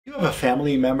You have a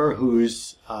family member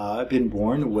who's been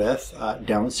born with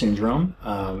Down syndrome,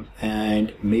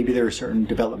 and maybe there are certain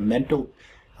developmental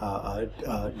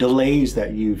delays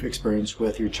that you've experienced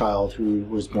with your child who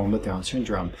was born with Down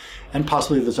syndrome, and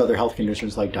possibly there's other health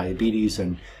conditions like diabetes,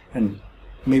 and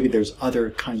maybe there's other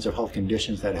kinds of health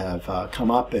conditions that have come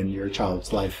up in your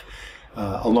child's life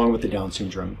along with the Down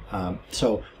syndrome.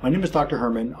 So my name is Dr.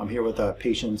 Herman. I'm here with a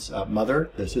patient's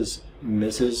mother. This is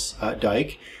Mrs.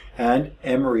 Dyke and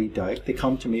Emery Dyke. They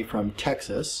come to me from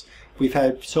Texas. We've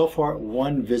had so far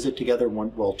one visit together,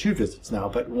 two visits now,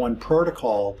 but one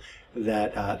protocol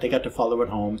that they got to follow at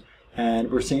home, and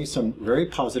we're seeing some very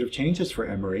positive changes for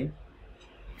Emery.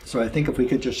 So I think if we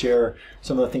could just share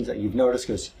some of the things that you've noticed,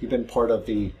 because you've been part of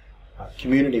the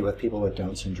community with people with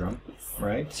Down syndrome,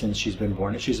 right, since she's been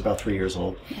born. She's about 3 years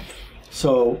old.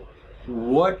 So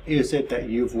what is it that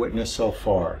you've witnessed so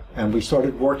far? And we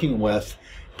started working with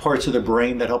parts of the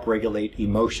brain that help regulate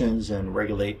emotions and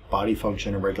regulate body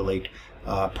function and regulate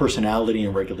personality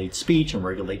and regulate speech and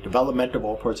regulate development of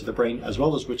all parts of the brain, as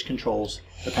well as which controls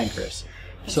the pancreas.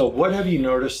 So what have you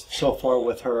noticed so far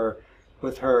with her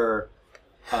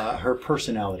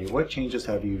personality? What changes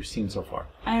have you seen so far?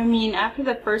 I mean, after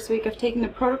the first week of taking the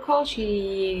protocol,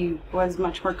 she was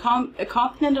much more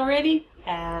confident already.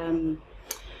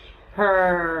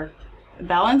 Her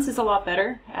balance is a lot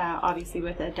better, obviously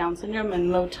with Down syndrome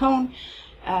and low tone.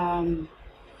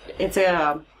 It's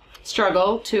a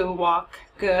struggle to walk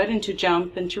good and to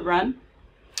jump and to run.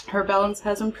 Her balance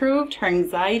has improved. Her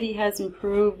anxiety has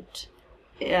improved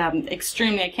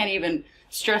extremely. I can't even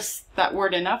stress that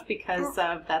word enough because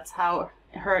that's how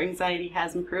her anxiety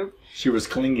has improved. She was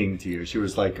clinging to you. She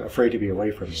was like afraid to be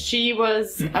away from you. She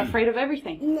was afraid of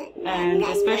everything, and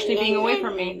especially being away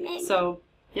from me. So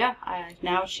yeah,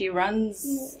 now she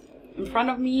runs in front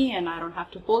of me, and I don't have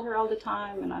to hold her all the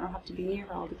time, and I don't have to be near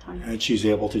her all the time. And she's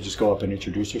able to just go up and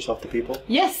introduce herself to people?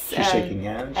 Yes. She's shaking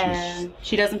hands? And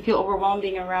she doesn't feel overwhelmed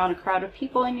being around a crowd of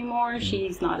people anymore.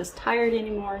 She's not as tired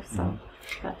anymore, so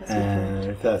that has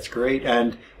improved. That's great.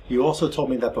 And you also told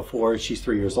me that before, she's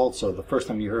 3 years old, so the first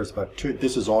time you heard is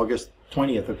this is August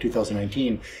 20th of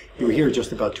 2019. You were here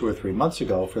just about 2 or 3 months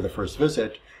ago for the first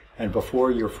visit, and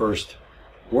before your first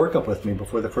workup with me,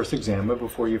 before the first exam,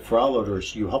 before you followed her,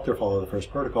 you helped her follow the first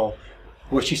protocol.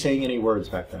 Was she saying any words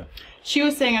back then? She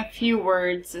was saying a few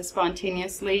words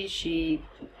spontaneously,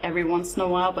 every once in a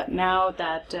while, but now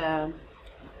that,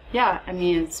 yeah, I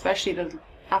mean, especially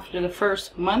after the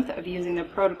first month of using the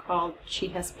protocol, she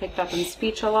has picked up in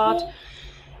speech a lot.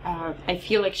 I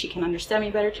feel like she can understand me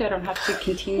better too. I don't have to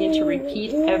continue to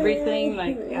repeat everything.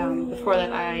 Like before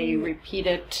that, I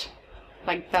repeated,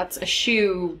 like that's a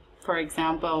shoe, for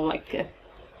example, like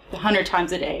 100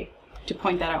 times a day to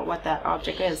point that out what that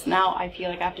object is. Now I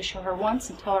feel like I have to show her once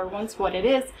and tell her once what it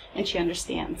is, and she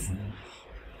understands.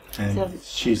 And so,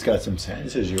 she's got some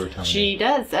sentences, you were telling me. She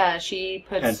does. She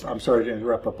puts... And I'm sorry to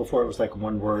interrupt, but before it was like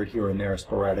one word here and there,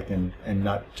 sporadic and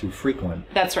not too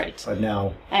frequent. That's right. But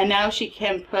now... And now she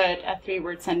can put a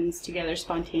 3-word sentence together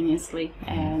spontaneously,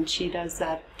 and she does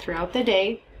that throughout the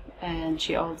day. And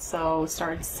she also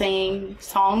starts singing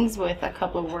songs with a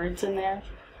couple of words in there.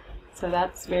 So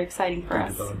that's very exciting for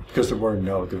us. Because there were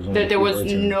there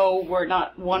was no word,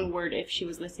 not one word if she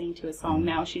was listening to a song.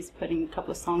 Now she's putting a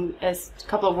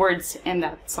couple of words in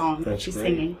that song that she's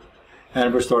singing.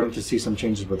 And we're starting to see some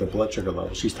changes with her blood sugar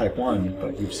level. She's type 1,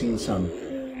 but you've seen some.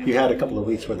 You had a couple of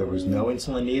weeks where there was no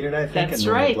insulin needed, I think, that's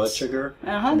and right. No blood sugar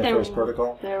in the first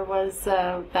protocol. There was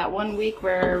that 1 week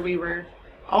where we were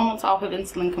almost off of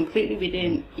insulin completely. We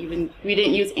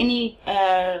didn't use any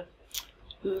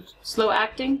slow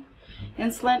acting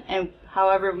insulin, and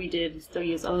however we did still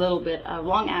use a little bit of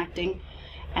long acting,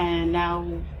 and now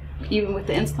even with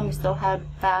the insulin we still had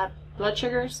bad blood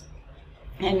sugars,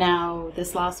 and now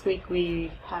this last week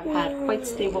we have had quite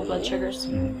stable blood sugars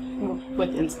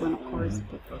with insulin, of course.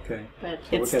 Okay. But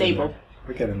so it's stable.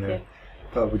 We're getting there. Yeah.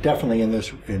 But we're definitely in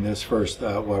this first,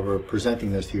 why we're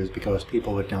presenting this to you is because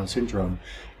people with Down syndrome,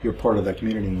 you're part of that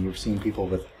community, and you've seen people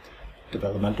with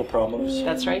developmental problems.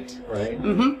 That's right. Right?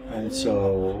 Mm-hmm. And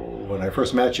so when I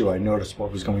first met you, I noticed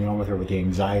what was going on with her with the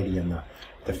anxiety and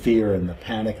the fear and the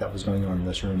panic that was going on in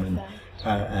this room.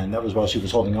 And that was while she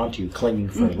was holding on to you, clinging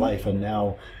for life. And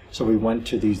now, so we went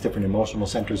to these different emotional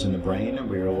centers in the brain, and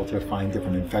we were able to find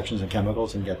different infections and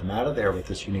chemicals and get them out of there with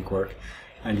this unique work.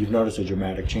 And you've noticed a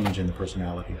dramatic change in the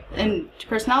personality. And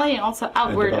personality and also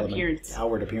outward appearance.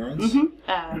 Outward appearance?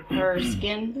 Her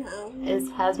skin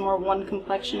has more one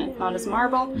complexion, it's not as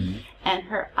marble. And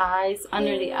her eyes,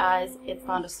 under the eyes, it's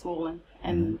not as swollen.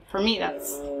 And for me,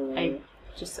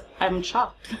 I'm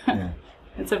shocked. Yeah.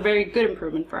 It's a very good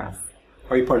improvement for us.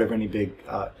 Are you part of any big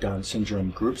Down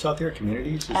syndrome groups out there,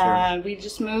 communities? Is there... We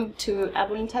just moved to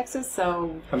Abilene, Texas,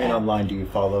 so... I mean, online, do you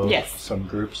follow yes. some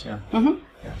groups? Yeah. Mm-hmm.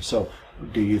 Yeah. So,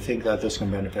 do you think that this can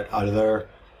benefit other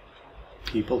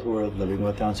people who are living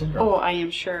with Down syndrome? Oh, I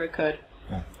am sure it could.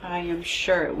 Yeah. I am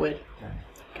sure it would.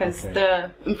 Because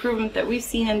the improvement that we've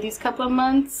seen in these couple of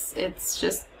months, it's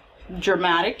just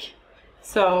dramatic.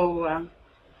 So,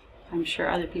 I'm sure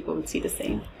other people would see the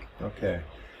same. Okay.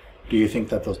 Do you think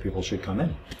that those people should come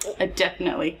in?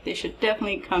 Definitely. They should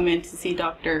definitely come in to see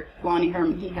Dr.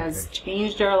 Herman. He has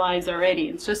changed our lives already.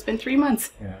 It's just been 3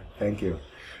 months. Yeah, thank you.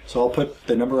 So I'll put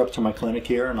the number up to my clinic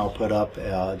here, and I'll put up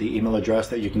the email address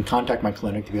that you can contact my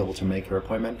clinic to be able to make your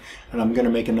appointment. And I'm going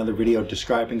to make another video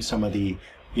describing some of the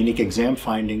unique exam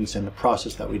findings and the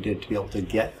process that we did to be able to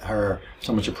get her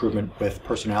so much improvement with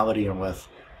personality and with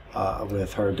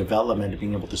her development,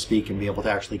 being able to speak and be able to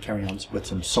actually carry on with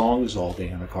some songs all day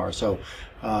in the car. So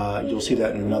you'll see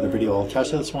that in another video. I'll attach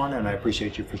to this one, and I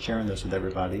appreciate you for sharing this with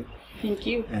everybody. Thank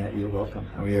you. And you're welcome.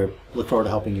 And we look forward to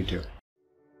helping you too.